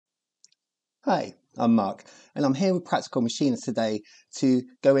Hi, I'm Mark, and I'm here with Practical Machinist today to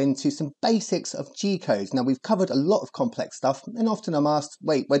go into some basics of G-code. Now, we've covered a lot of complex stuff, and often I'm asked,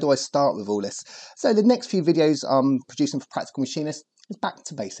 wait, where do I start with all this? So the next few videos I'm producing for Practical Machinist is back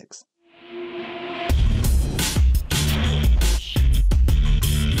to basics.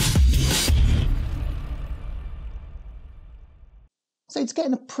 So to get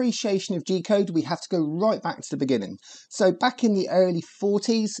an appreciation of G-code, we have to go right back to the beginning. So back in the early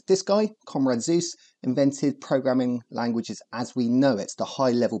 40s, this guy, Comrade Zeus, invented programming languages as we know it, the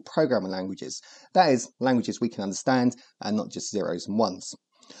high-level programming languages. That is, languages we can understand and not just zeros and ones.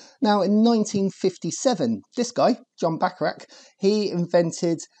 Now in 1957, this guy, John Bacharach, he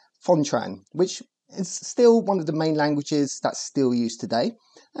invented Fortran, which is still one of the main languages that's still used today.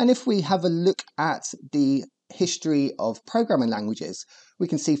 And if we have a look at the history of programming languages, we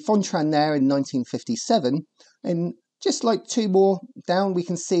can see Fortran there in 1957, and just like two more down we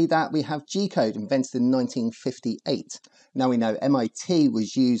can see that we have G-code invented in 1958. Now we know MIT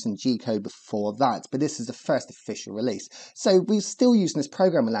was using G-code before that, but this is the first official release. So we're still using this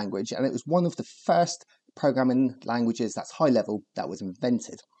programming language, and it was one of the first programming languages that's high level that was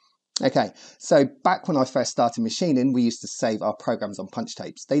invented. Okay, so back when I first started machining, we used to save our programs on punch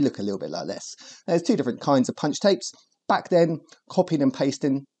tapes. They look a little bit like this. There's two different kinds of punch tapes. Back then, copying and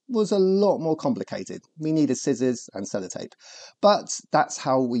pasting was a lot more complicated. We needed scissors and sellotape. But that's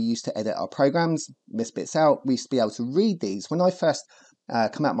how we used to edit our programs, miss bits out. We used to be able to read these. When I first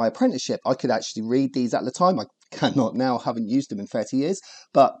come out my apprenticeship, I could actually read these at the time. I cannot now, haven't used them in 30 years,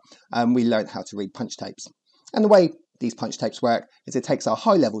 but we learned how to read punch tapes. And the way these punch tapes work is it takes our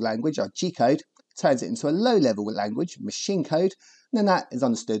high-level language, our G-code, turns it into a low-level language, machine code, and then that is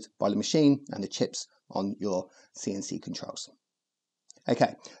understood by the machine and the chips on your CNC controls.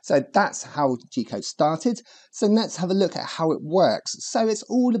 Okay, so that's how G-code started. So let's have a look at how it works. So it's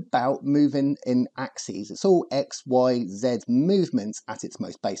all about moving in axes. It's all X, Y, Z movements at its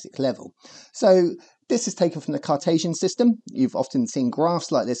most basic level. So this is taken from the Cartesian system. You've often seen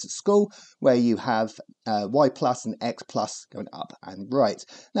graphs like this at school where you have Y plus and X plus going up and right.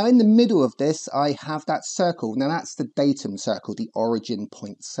 Now in the middle of this I have that circle. Now that's the datum circle, the origin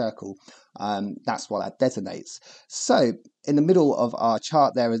point circle. That's what that designates. So in the middle of our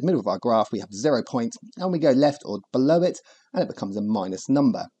chart there, in the middle of our graph, we have 0 point, and we go left or below it, and it becomes a minus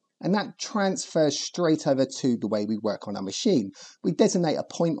number. And that transfers straight over to the way we work on our machine. We designate a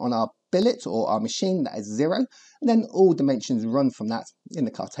point on our billet or our machine that is 0, and then all dimensions run from that in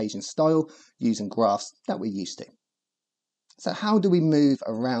the Cartesian style using graphs that we're used to. So how do we move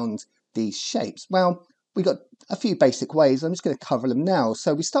around these shapes? Well, we've got a few basic ways. I'm just going to cover them now.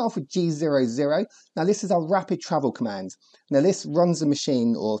 So we start off with G00. Now this is our rapid travel command. Now this runs the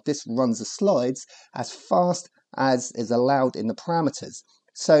machine, or this runs the slides as fast as is allowed in the parameters.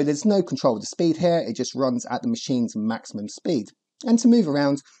 So there's no control of the speed here. It just runs at the machine's maximum speed. And to move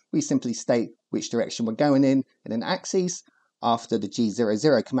around, we simply state which direction we're going in an axis after the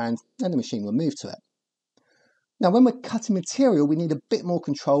G00 command, and the machine will move to it. Now when we're cutting material, we need a bit more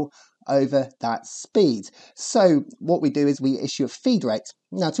control over that speed. So what we do is we issue a feed rate.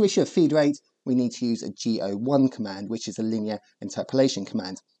 Now to issue a feed rate, we need to use a G01 command, which is a linear interpolation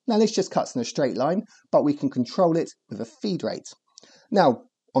command. Now this just cuts in a straight line, but we can control it with a feed rate. Now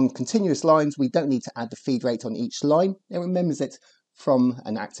on continuous lines, we don't need to add the feed rate on each line. It remembers it from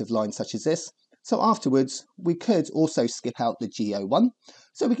an active line such as this. So afterwards, we could also skip out the G01.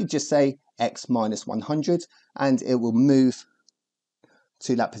 So we could just say X minus 100, and it will move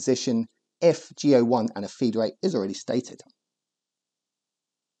to that position if G01 and a feed rate is already stated.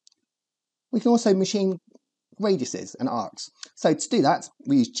 We can also machine radiuses and arcs. So to do that,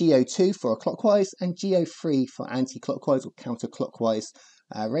 we use G02 for clockwise and G03 for anti-clockwise or counterclockwise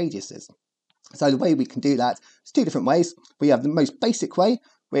radiuses. So the way we can do that is two different ways. We have the most basic way,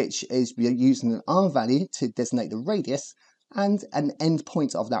 which is we're using an R value to designate the radius and an end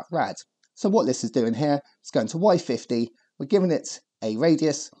point of that rad. So what this is doing here is going to Y50, we're giving it a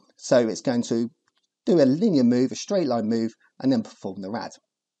radius, so it's going to do a linear move, a straight line move, and then perform the rad.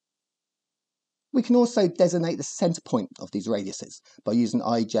 We can also designate the center point of these radiuses by using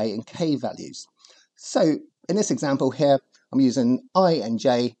I, J, and K values. So in this example here, I'm using I and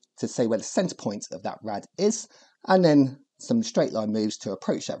J to say where the center point of that rad is, and then some straight line moves to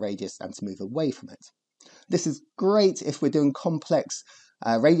approach that radius and to move away from it. This is great if we're doing complex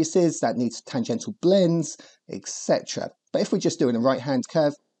radiuses that need tangential blends, etc. But if we're just doing a right-hand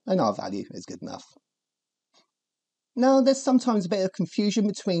curve, an R value is good enough. Now, there's sometimes a bit of confusion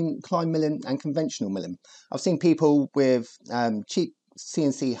between Klein milling and conventional milling. I've seen people with cheap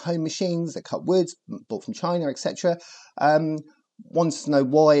CNC home machines that cut wood, bought from China, etc. wants to know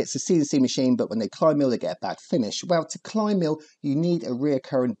why it's a CNC machine, but when they climb mill, they get a bad finish. Well, to climb mill, you need a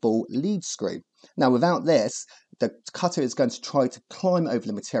reoccurring ball lead screw. Now, without this, the cutter is going to try to climb over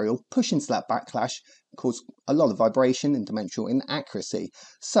the material, push into that backlash, cause a lot of vibration and dimensional inaccuracy.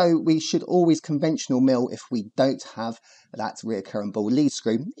 So we should always conventional mill if we don't have that reoccurring ball lead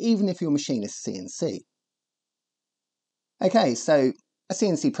screw, even if your machine is CNC. Okay, so a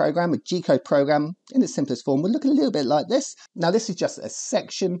CNC program, a G-code program, in its simplest form, will look a little bit like this. Now, this is just a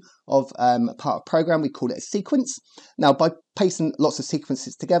section of a part of program. We call it a sequence. Now, by pasting lots of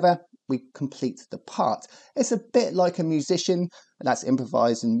sequences together, we complete the part. It's a bit like a musician that's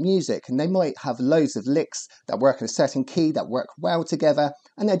improvising music, and they might have loads of licks that work in a certain key that work well together,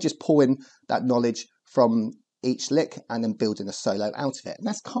 and they're just pulling that knowledge from each lick and then building a solo out of it. And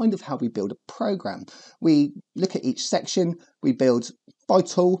that's kind of how we build a program. We look at each section, we build by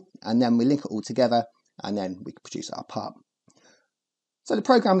tool, and then we link it all together, and then we produce our part. So the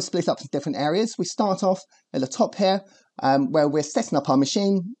program is split up into different areas. We start off at the top here, where we're setting up our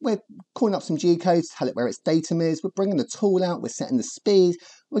machine. We're calling up some G-codes, tell it where its datum is. We're bringing the tool out, we're setting the speed,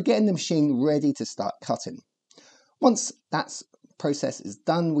 we're getting the machine ready to start cutting. Once that process is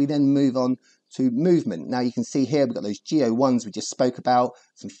done, we then move on to movement. Now you can see here we've got those G01s we just spoke about,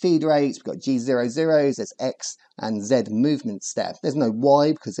 some feed rates, we've got G00s, there's X and Z movements there. There's no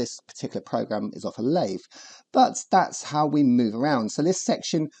Y because this particular program is off a lathe, but that's how we move around. So this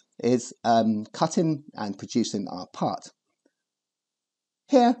section is cutting and producing our part.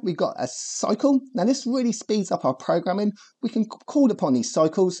 Here we've got a cycle. Now this really speeds up our programming. We can call upon these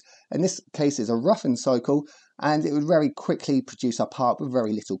cycles. In this case is a roughen cycle, and it would very quickly produce our part with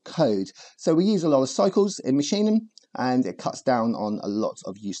very little code. So we use a lot of cycles in machining, and it cuts down on a lot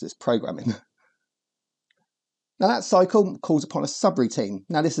of useless programming. Now that cycle calls upon a subroutine.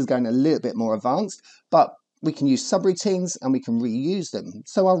 Now this is going a little bit more advanced, but we can use subroutines and we can reuse them.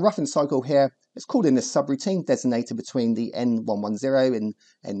 So our roughen cycle here is called in this subroutine, designated between the N110 and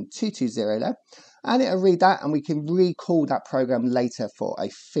N220 there. And it'll read that, and we can recall that program later for a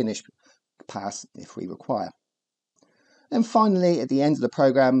finish pass if we require. And finally, at the end of the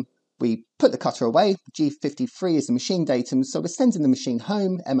program, we put the cutter away. G53 is the machine datum, so we're sending the machine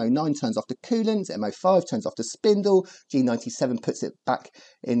home. MO9 turns off the coolant, MO5 turns off the spindle, G97 puts it back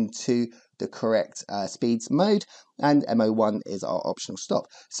into the correct speeds mode, and MO1 is our optional stop.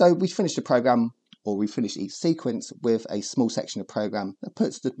 So we finish the program, or we finish each sequence with a small section of program that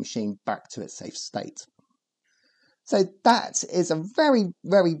puts the machine back to its safe state. So that is a very,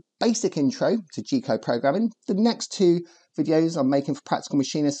 very basic intro to G-code programming. The next two videos I'm making for practical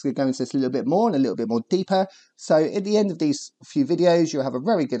machinists will go into this a little bit more and a little bit more deeper. So at the end of these few videos, you'll have a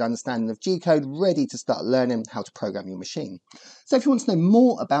very good understanding of G-code, ready to start learning how to program your machine. So if you want to know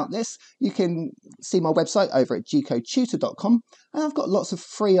more about this, you can see my website over at G02tutor.com, and I've got lots of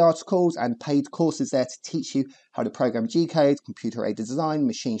free articles and paid courses there to teach you how to program G-code, computer-aided design,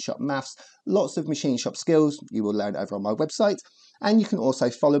 machine shop maths, lots of machine shop skills you will learn over on my website. And you can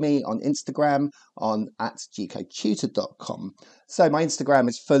also follow me on Instagram at G02tutor.com. So my Instagram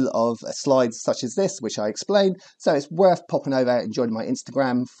is full of slides such as this, which I explain. So it's worth popping over and joining my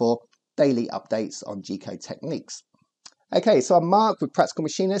Instagram for daily updates on G-code techniques. Okay, so I'm Mark with Practical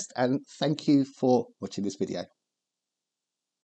Machinist, and thank you for watching this video.